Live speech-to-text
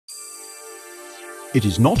It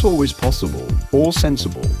is not always possible or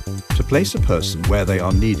sensible to place a person where they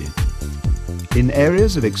are needed. In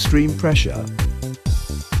areas of extreme pressure,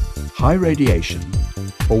 high radiation,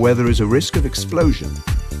 or where there is a risk of explosion,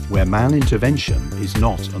 where man intervention is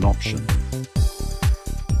not an option.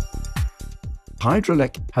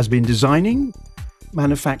 Hydrolec has been designing,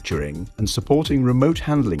 manufacturing and supporting remote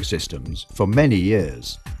handling systems for many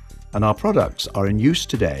years, and our products are in use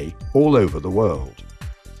today all over the world.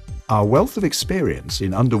 Our wealth of experience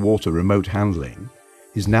in underwater remote handling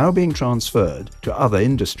is now being transferred to other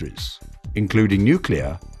industries, including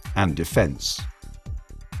nuclear and defense.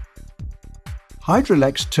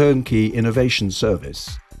 Hydrolec's turnkey innovation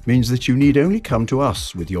service means that you need only come to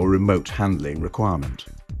us with your remote handling requirement.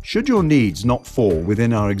 Should your needs not fall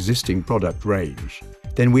within our existing product range,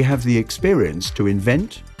 then we have the experience to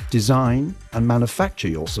invent, design and manufacture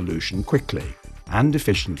your solution quickly and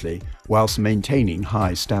efficiently whilst maintaining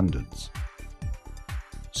high standards.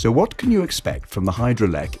 So what can you expect from the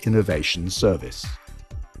Hydrolec Innovation Service?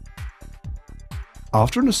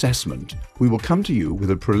 After an assessment, we will come to you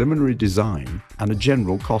with a preliminary design and a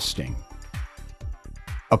general costing.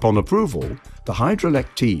 Upon approval, the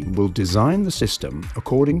Hydrolec team will design the system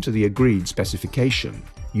according to the agreed specification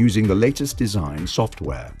using the latest design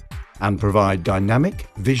software and provide dynamic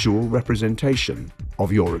visual representation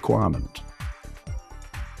of your requirement.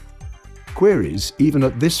 Queries, even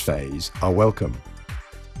at this phase, are welcome.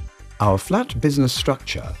 Our flat business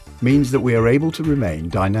structure means that we are able to remain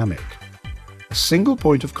dynamic. A single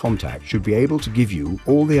point of contact should be able to give you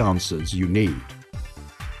all the answers you need.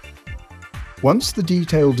 Once the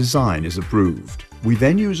detailed design is approved, we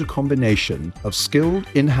then use a combination of skilled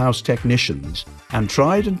in-house technicians and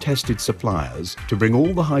tried and tested suppliers to bring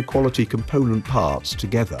all the high-quality component parts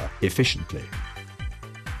together efficiently.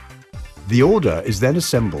 The order is then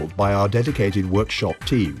assembled by our dedicated workshop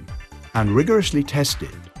team and rigorously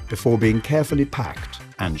tested before being carefully packed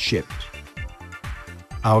and shipped.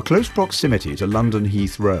 Our close proximity to London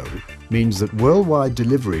Heathrow means that worldwide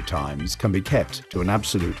delivery times can be kept to an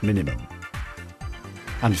absolute minimum.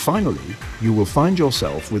 And finally, you will find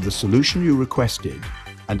yourself with the solution you requested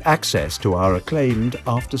and access to our acclaimed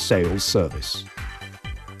after-sales service.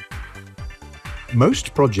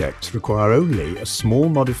 Most projects require only a small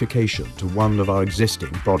modification to one of our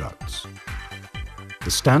existing products.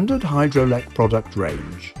 The standard Hydrolec product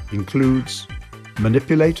range includes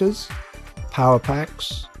manipulators, power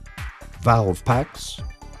packs, valve packs,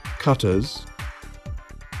 cutters,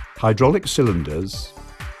 hydraulic cylinders,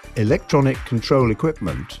 electronic control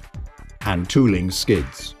equipment, and tooling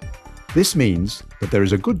skids. This means that there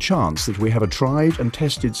is a good chance that we have a tried and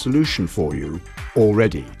tested solution for you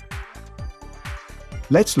already.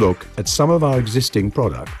 Let's look at some of our existing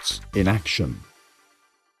products in action.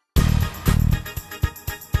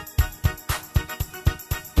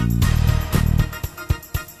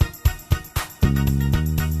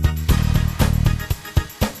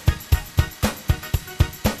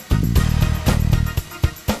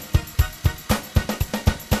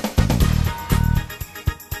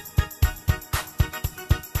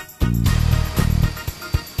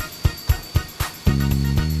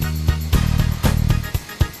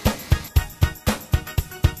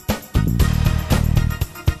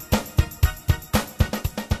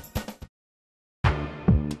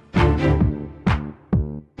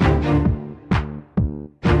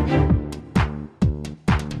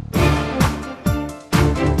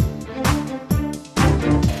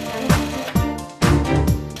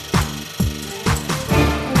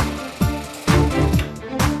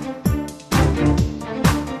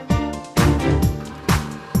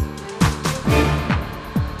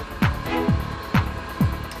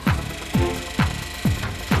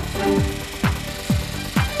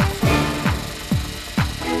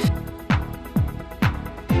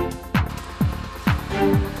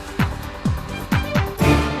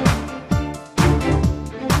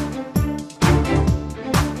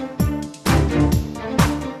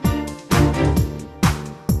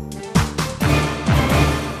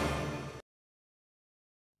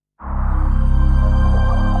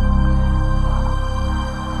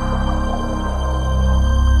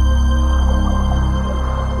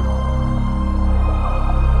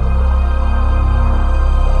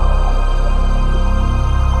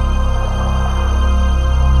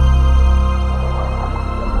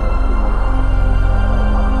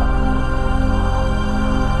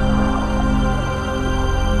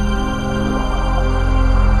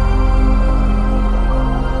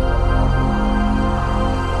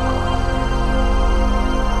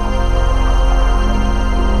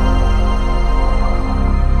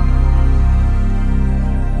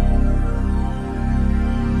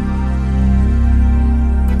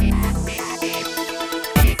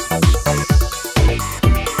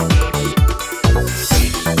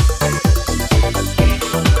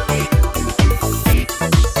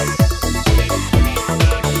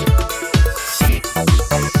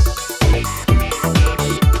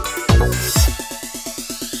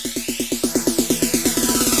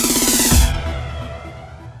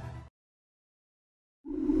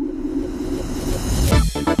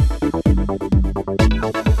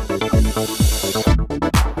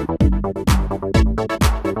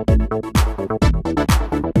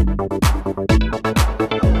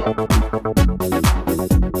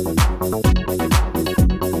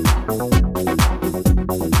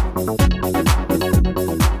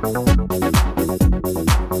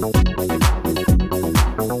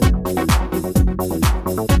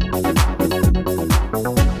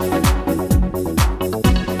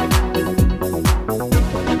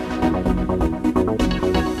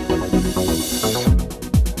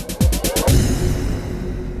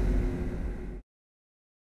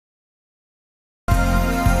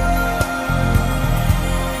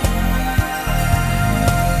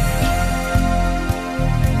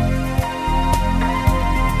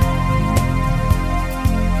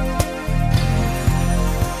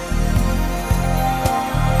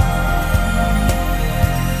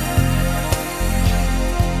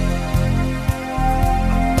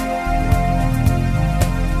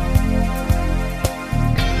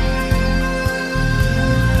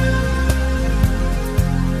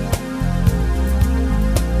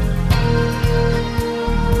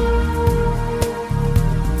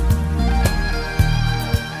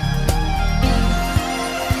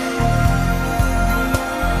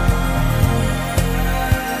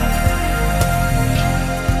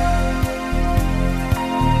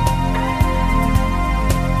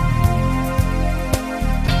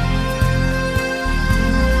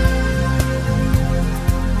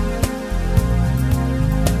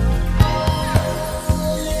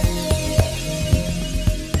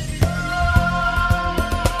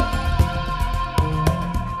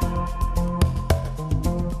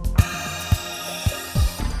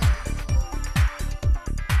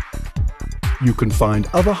 You can find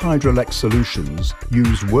other Hydrolec solutions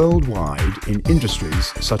used worldwide in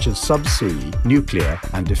industries such as subsea, nuclear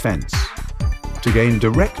and defence, to gain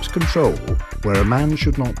direct control where a man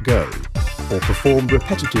should not go, or perform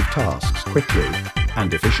repetitive tasks quickly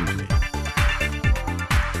and efficiently.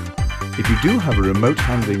 If you do have a remote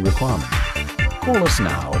handling requirement, call us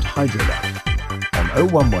now at Hydrolec on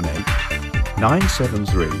 0118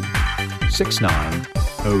 973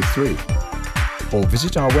 6903 or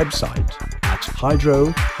visit our website at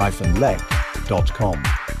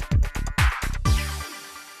hydro-lec.com.